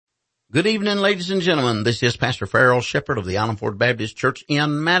Good evening, ladies and gentlemen. This is Pastor Farrell Shepherd of the Island Ford Baptist Church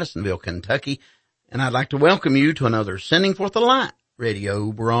in Madisonville, Kentucky, and I'd like to welcome you to another Sending Forth the Light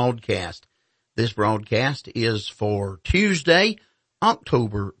radio broadcast. This broadcast is for Tuesday,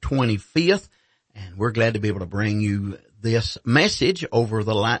 October 25th, and we're glad to be able to bring you this message over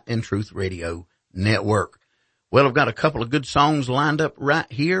the Light and Truth Radio Network. Well, I've got a couple of good songs lined up right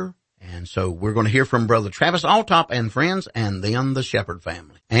here. And so we're going to hear from Brother Travis Altop and friends, and then the Shepherd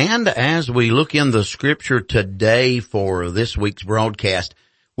family. And as we look in the scripture today for this week's broadcast,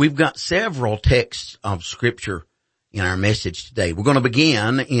 we've got several texts of scripture in our message today. We're going to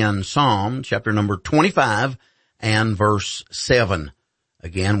begin in Psalm chapter number 25 and verse 7.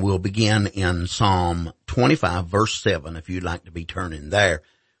 Again, we'll begin in Psalm 25 verse 7 if you'd like to be turning there.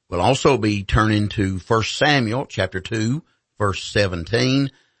 We'll also be turning to 1 Samuel chapter 2 verse 17.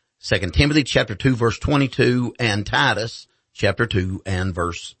 2 Timothy chapter 2 verse 22 and Titus chapter 2 and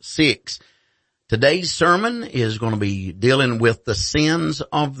verse 6. Today's sermon is going to be dealing with the sins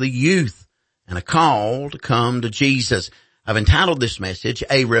of the youth and a call to come to Jesus. I've entitled this message,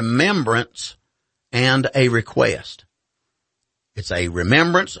 A Remembrance and a Request. It's a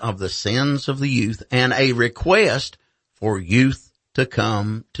remembrance of the sins of the youth and a request for youth to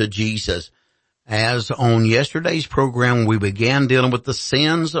come to Jesus. As on yesterday's program, we began dealing with the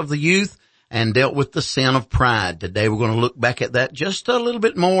sins of the youth and dealt with the sin of pride. Today we're going to look back at that just a little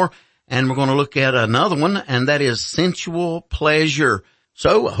bit more, and we're going to look at another one, and that is sensual pleasure.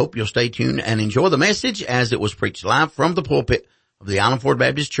 So I hope you'll stay tuned and enjoy the message as it was preached live from the pulpit of the Island Ford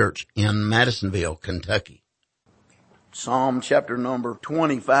Baptist Church in Madisonville, Kentucky. Psalm chapter number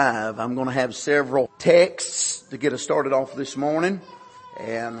 25. I'm going to have several texts to get us started off this morning.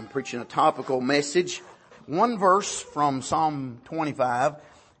 And I'm preaching a topical message. One verse from Psalm 25.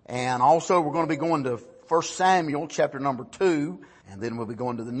 And also we're going to be going to 1 Samuel chapter number 2. And then we'll be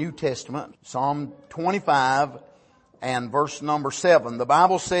going to the New Testament. Psalm 25 and verse number 7. The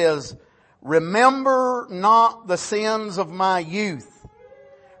Bible says, "Remember not the sins of my youth,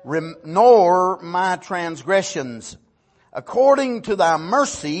 nor my transgressions. According to thy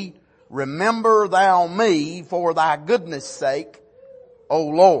mercy, remember thou me for thy goodness' sake, O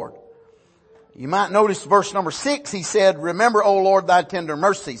Lord." You might notice verse number 6, he said, "Remember, O Lord, thy tender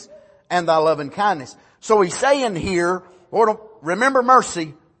mercies and thy loving kindness." So he's saying here, Lord, remember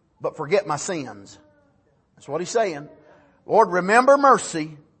mercy, but forget my sins. That's what he's saying. Lord, remember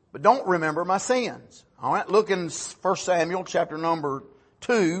mercy, but don't remember my sins. All right, look in 1 Samuel chapter number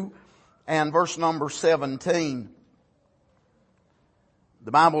 2 and verse number 17.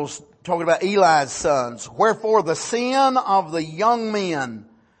 The Bible's talking about Eli's sons. "Wherefore the sin of the young men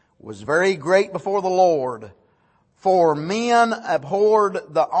was very great before the Lord, for men abhorred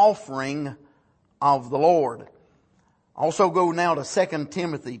the offering of the Lord." Also go now to 2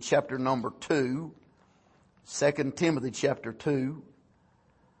 Timothy chapter number 2. 2 Timothy chapter 2.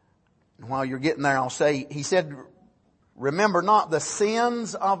 And while you're getting there, I'll say, he said, "Remember not the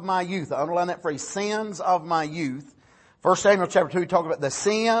sins of my youth." I underline that phrase, sins of my youth. 1 Samuel chapter 2 talks about the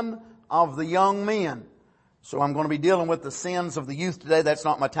sin of the young men. So I'm going to be dealing with the sins of the youth today. That's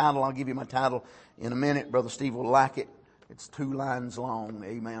not my title. I'll give you my title in a minute. Brother Steve will like it. It's 2 lines long.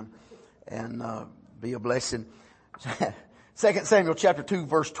 Amen. And be a blessing. 2 Samuel chapter 2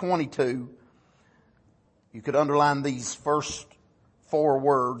 verse 22. You could underline these first 4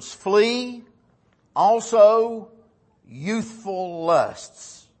 words. "Flee also youthful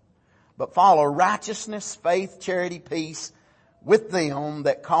lusts, but follow righteousness, faith, charity, peace with them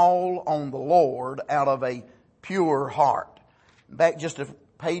that call on the Lord out of a pure heart." Back just a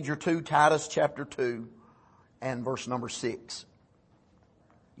page or two, Titus chapter 2 and verse number 6.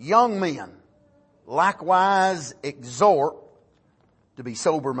 "Young men likewise exhort to be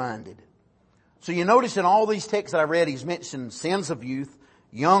sober-minded." So you notice in all these texts that I read, he's mentioned sins of youth,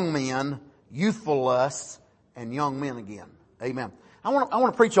 young men, youthful lusts, and young men again. Amen. I want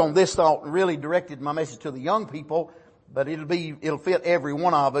to preach on this thought, and really directed my message to the young people, but it'll fit every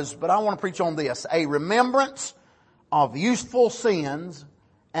one of us. But I want to preach on this: a remembrance of youthful sins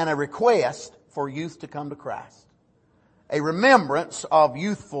and a request for youth to come to Christ. A remembrance of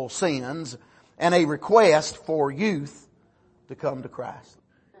youthful sins and a request for youth to come to Christ.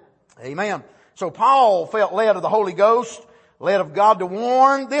 Amen. So Paul felt led of the Holy Ghost, led of God to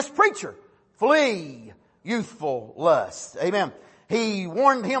warn this preacher, flee youthful lust. Amen. He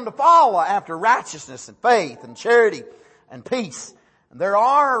warned him to follow after righteousness and faith and charity and peace. And there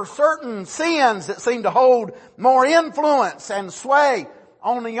are certain sins that seem to hold more influence and sway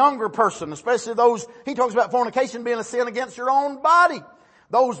on the younger person, especially those, he talks about fornication being a sin against your own body.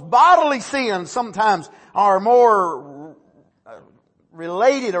 Those bodily sins sometimes are more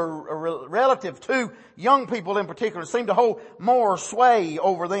related or relative to young people in particular seem to hold more sway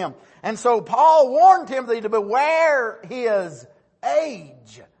over them. And so Paul warned Timothy to beware his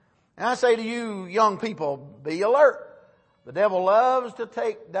age. And I say to you young people, be alert. The devil loves to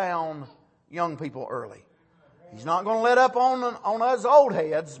take down young people early. He's not going to let up on us old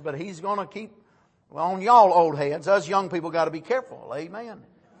heads, but he's going to keep on y'all old heads. Us young people got to be careful. Amen.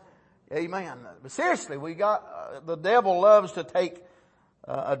 Amen. But seriously, the devil loves to take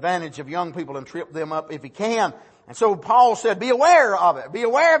advantage of young people and trip them up if he can. And so Paul said, be aware of it. Be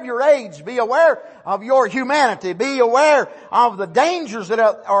aware of your age. Be aware of your humanity. Be aware of the dangers that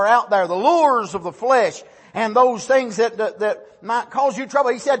are out there, the lures of the flesh, and those things that might cause you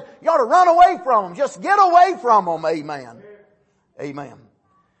trouble. He said, you ought to run away from them. Just get away from them. Amen. Amen.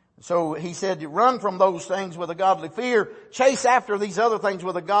 So he said, run from those things with a godly fear. Chase after these other things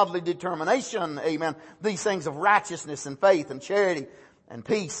with a godly determination. Amen. These things of righteousness and faith and charity and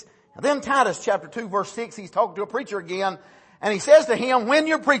peace. And then Titus chapter 2 verse 6, he's talking to a preacher again. And he says to him, when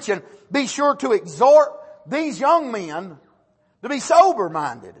you're preaching, be sure to exhort these young men to be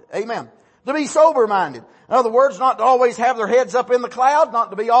sober-minded. Amen. To be sober-minded. In other words, not to always have their heads up in the clouds,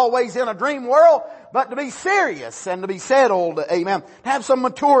 not to be always in a dream world, but to be serious and to be settled. Amen. To have some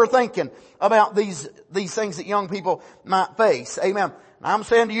mature thinking about these things that young people might face. Amen. And I'm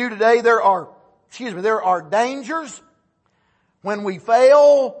saying to you today, there are dangers when we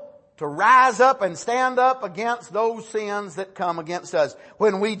fail to rise up and stand up against those sins that come against us.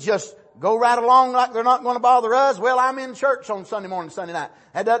 When we just go right along like they're not going to bother us. Well, I'm in church on Sunday morning, Sunday night.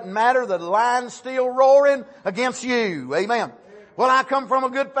 That doesn't matter. The lion's still roaring against you. Amen. Well, I come from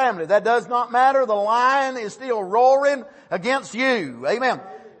a good family. That does not matter. The lion is still roaring against you. Amen.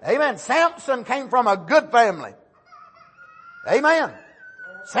 Amen. Samson came from a good family. Amen.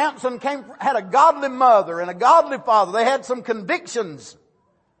 Samson had a godly mother and a godly father. They had some convictions.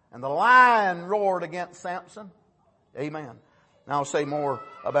 And the lion roared against Samson. Amen. Now I'll say more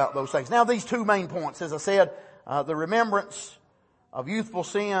about those things. Now these two main points, as I said, the remembrance of youthful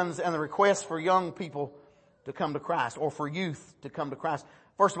sins and the request for young people to come to Christ, or for youth to come to Christ.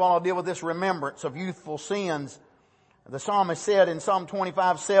 First of all, I'll deal with this remembrance of youthful sins. The psalmist said in Psalm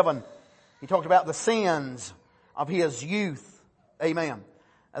 25:7, he talked about the sins of his youth. Amen.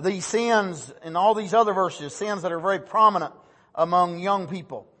 These sins, and all these other verses, sins that are very prominent among young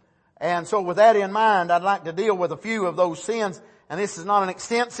people. And so with that in mind, I'd like to deal with a few of those sins. And this is not an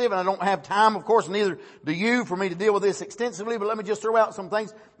extensive, and I don't have time, of course, neither do you, for me to deal with this extensively, but let me just throw out some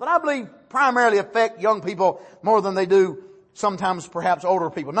things that I believe primarily affect young people more than they do sometimes perhaps older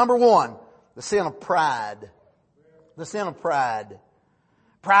people. Number one, the sin of pride. The sin of pride.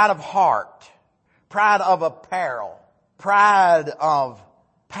 Pride of heart. Pride of apparel. Pride of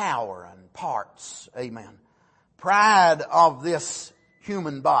power and parts. Amen. Pride of this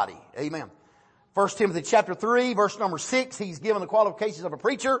human body. Amen. 1 Timothy chapter 3 verse number 6, he's given the qualifications of a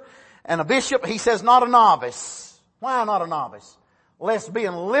preacher and a bishop. He says not a novice. Why not a novice? Lest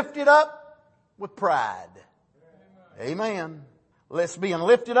being lifted up with pride. Amen. Lest being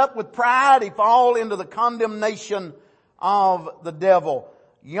lifted up with pride, he fall into the condemnation of the devil.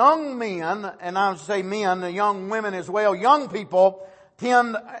 Young men, and I would say men, young women as well, young people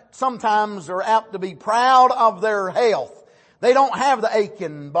tend sometimes are apt to be proud of their health. They don't have the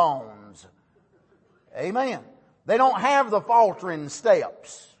aching bones. Amen. They don't have the faltering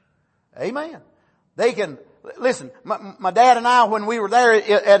steps. Amen. They can, listen, my dad and I, when we were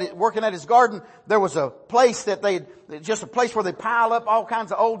there working at his garden, there was a place just a place where they pile up all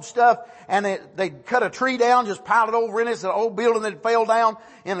kinds of old stuff, and they'd cut a tree down, just pile it over in it. It's an old building that fell down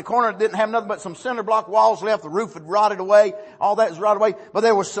in the corner. It didn't have nothing but some cinder block walls left. The roof had rotted away. All that was rotted away. But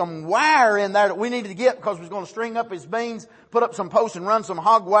there was some wire in there that we needed to get because we was going to string up his beans, put up some posts and run some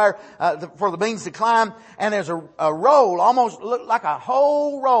hog wire for the beans to climb. And there's a roll, almost looked like a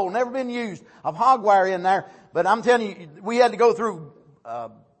whole roll, never been used, of hog wire in there. But I'm telling you, we had to go through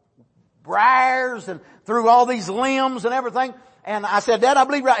briars and through all these limbs and everything. And I said, Dad, I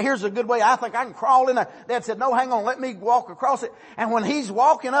believe right here's a good way. I think I can crawl in there. Dad said, no, hang on, let me walk across it. And when he's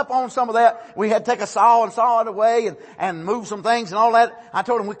walking up on some of that, we had to take a saw and saw it away and move some things and all that. I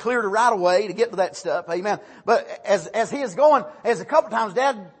told him we cleared a right of way to get to that stuff. Amen. But as he is going, a couple times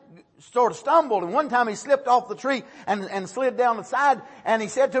Dad sort of stumbled, and one time he slipped off the tree and slid down the side. And he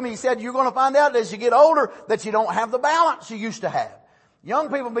said to me, you're going to find out as you get older that you don't have the balance you used to have. Young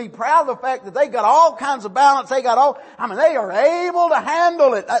people be proud of the fact that they got all kinds of balance. They are able to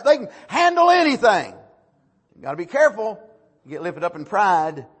handle it. They can handle anything. You gotta be careful. You get lifted up in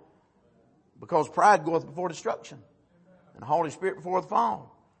pride, because pride goeth before destruction, and the Holy Spirit before the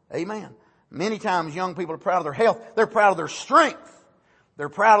fall. Amen. Many times young people are proud of their health. They're proud of their strength. They're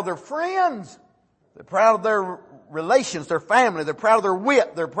proud of their friends. They're proud of their relations, their family. They're proud of their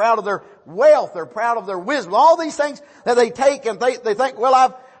wit. They're proud of their wealth. They're proud of their wisdom. All these things that they take and they think,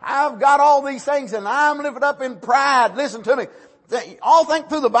 well, I've got all these things and I'm lifted up in pride. Listen to me. All think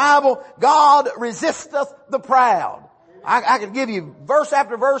through the Bible, God resisteth the proud. I could give you verse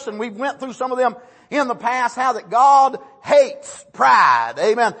after verse, and we went through some of them in the past, how that God hates pride.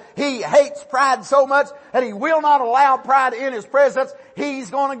 Amen. He hates pride so much that He will not allow pride in His presence. He's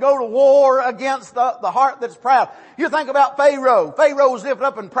going to go to war against the heart that's proud. You think about Pharaoh. Pharaoh was lifted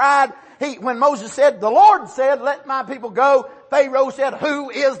up in pride. When Moses said, the Lord said, let my people go, Pharaoh said,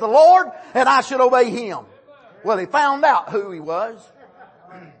 who is the Lord? And I should obey Him. Well, he found out who He was.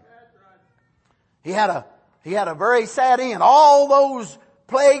 He had a very sad end. All those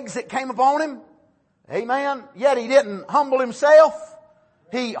plagues that came upon him. Amen. Yet he didn't humble himself.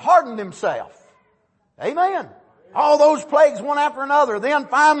 He hardened himself. Amen. All those plagues one after another. Then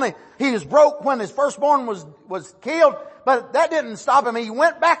finally he was broke when his firstborn was killed. But that didn't stop him. He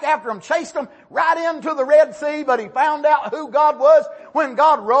went back after him, chased him right into the Red Sea, but he found out who God was when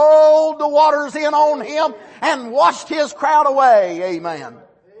God rolled the waters in on him and washed his crowd away. Amen.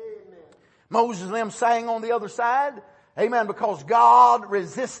 Moses and them sang on the other side. Amen. Because God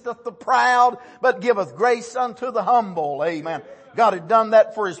resisteth the proud, but giveth grace unto the humble. Amen. God had done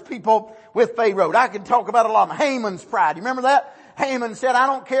that for His people with Pharaoh. I can talk about a lot of Haman's pride. You remember that? Haman said, I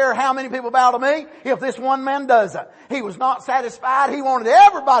don't care how many people bow to me if this one man does it. He was not satisfied. He wanted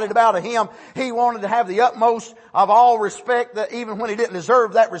everybody to bow to him. He wanted to have the utmost of all respect, that even when he didn't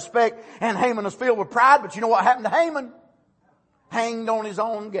deserve that respect. And Haman was filled with pride. But you know what happened to Haman? Hanged on his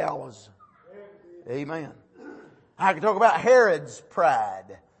own gallows. Amen. I can talk about Herod's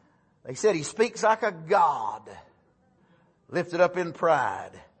pride. They said he speaks like a god. Lifted up in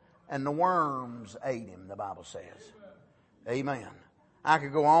pride. And the worms ate him, the Bible says. Amen. I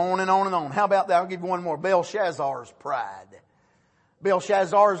could go on and on and on. How about that? I'll give you one more. Belshazzar's pride.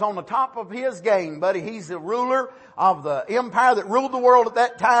 Belshazzar is on the top of his game, buddy. He's the ruler of the empire that ruled the world at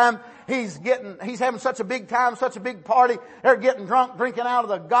that time. He's having such a big time, such a big party. They're getting drunk, drinking out of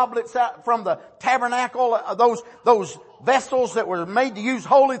the goblets from the tabernacle, those vessels that were made to use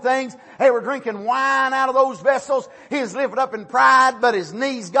holy things. They were drinking wine out of those vessels. He was lifted up in pride, but his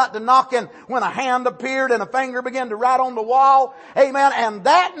knees got to knocking when a hand appeared and a finger began to write on the wall. Amen. And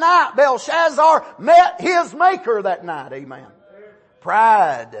that night, Belshazzar met his maker that night. Amen.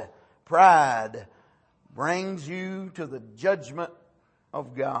 Pride brings you to the judgment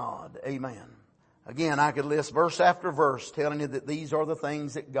of God. Amen. Again, I could list verse after verse telling you that these are the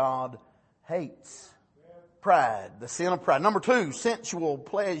things that God hates. Pride, the sin of pride. Number 2, sensual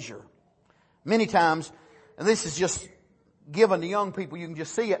pleasure. Many times, and this is just given to young people, you can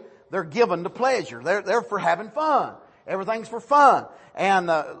just see it, they're given to pleasure. They're for having fun. Everything's for fun. And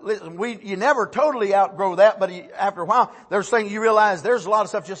you never totally outgrow that, but after a while, there's things you realize there's a lot of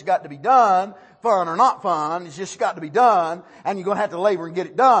stuff just got to be done, fun or not fun. It's just got to be done, and you're going to have to labor and get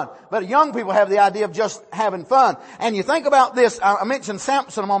it done. But young people have the idea of just having fun. And you think about this. I mentioned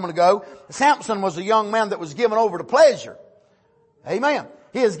Samson a moment ago. Samson was a young man that was given over to pleasure. Amen.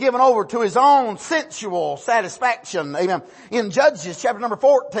 He is given over to his own sensual satisfaction. Amen. In Judges chapter number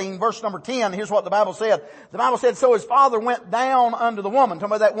 14, verse number 10, here's what the Bible said. The Bible said, so his father went down unto the woman.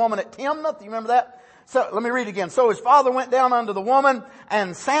 Talking about that woman at Timnath. You remember that? So let me read again. So his father went down unto the woman,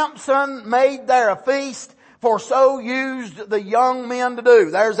 and Samson made there a feast, for so used the young men to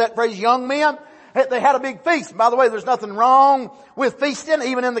do. There's that phrase, young men. They had a big feast. By the way, there's nothing wrong with feasting.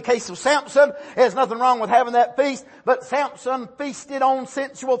 Even in the case of Samson, there's nothing wrong with having that feast. But Samson feasted on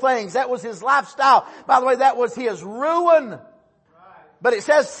sensual things. That was his lifestyle. By the way, that was his ruin. But it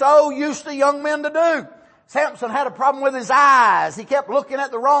says, so used the young men to do. Samson had a problem with his eyes. He kept looking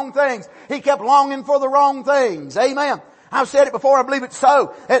at the wrong things. He kept longing for the wrong things. Amen. I've said it before, I believe it's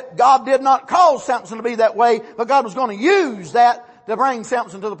so, that God did not cause Samson to be that way, but God was going to use that to bring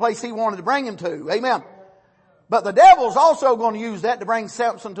Samson to the place He wanted to bring him to. Amen. But the devil's also going to use that to bring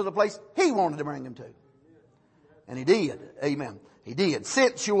Samson to the place he wanted to bring him to. And he did. Amen. He did.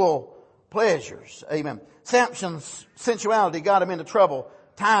 Sensual pleasures. Amen. Samson's sensuality got him into trouble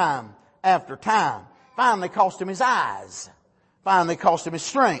time after time. Finally cost him his eyes. Finally cost him his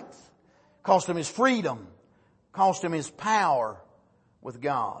strength. Cost him his freedom. Cost him his power with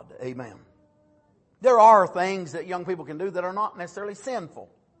God. Amen. There are things that young people can do that are not necessarily sinful.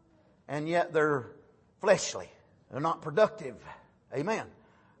 And yet they're fleshly. They're not productive. Amen.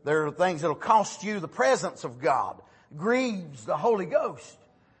 There are things that will cost you the presence of God. Grieves the Holy Ghost.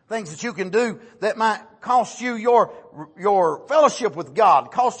 Things that you can do that might cost you your fellowship with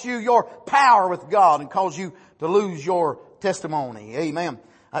God. Cost you your power with God. And cause you to lose your testimony. Amen.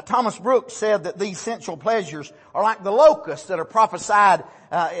 Thomas Brooks said that these sensual pleasures are like the locusts that are prophesied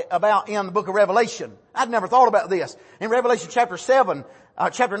about in the book of Revelation. I'd never thought about this. In Revelation chapter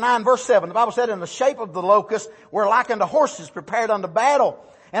 9 verse 7, the Bible said, "In the shape of the locusts were like unto horses prepared unto battle,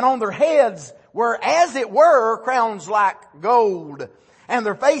 and on their heads were as it were crowns like gold, and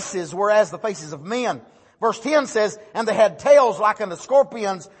their faces were as the faces of men." Verse 10 says, "And they had tails like unto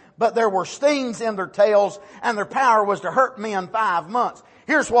scorpions, but there were stings in their tails, and their power was to hurt men 5 months."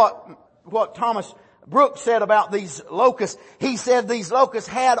 Here's what Thomas Brooks said about these locusts. He said these locusts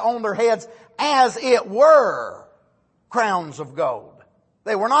had on their heads as it were crowns of gold.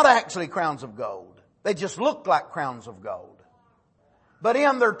 They were not actually crowns of gold. They just looked like crowns of gold. But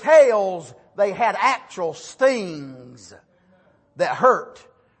in their tails, they had actual stings that hurt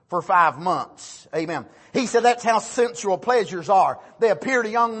for 5 months. Amen. He said that's how sensual pleasures are. They appear to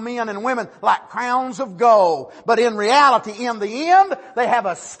young men and women like crowns of gold. But in reality, in the end, they have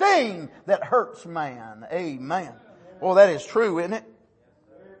a sting that hurts man. Amen. Well, that is true, isn't it?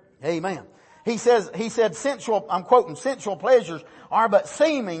 Amen. He said sensual, I'm quoting, "sensual pleasures are but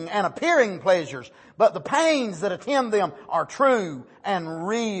seeming and appearing pleasures, but the pains that attend them are true and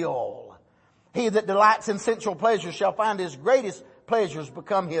real. He that delights in sensual pleasures shall find his greatest pleasures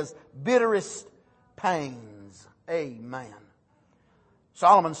become his bitterest pains." Amen.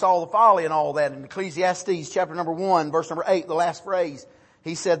 Solomon saw the folly in all that in Ecclesiastes chapter number 1, verse number 8, the last phrase.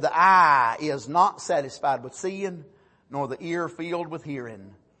 He said, "The eye is not satisfied with seeing, nor the ear filled with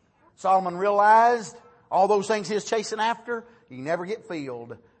hearing." Solomon realized all those things he was chasing after, you never get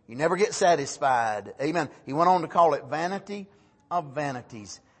filled. You never get satisfied. Amen. He went on to call it vanity of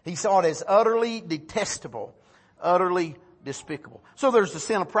vanities. He saw it as utterly detestable, utterly despicable. So there's the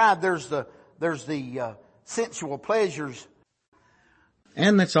sin of pride. There's the sensual pleasures.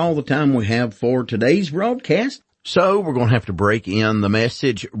 And that's all the time we have for today's broadcast. So we're going to have to break in the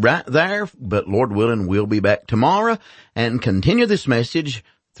message right there. But Lord willing, we'll be back tomorrow and continue this message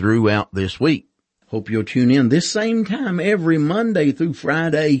throughout this week. Hope you'll tune in this same time every Monday through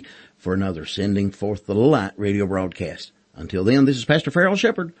Friday for another Sending Forth the Light radio broadcast. Until then, this is Pastor Farrell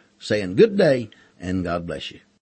Shepherd saying good day and God bless you.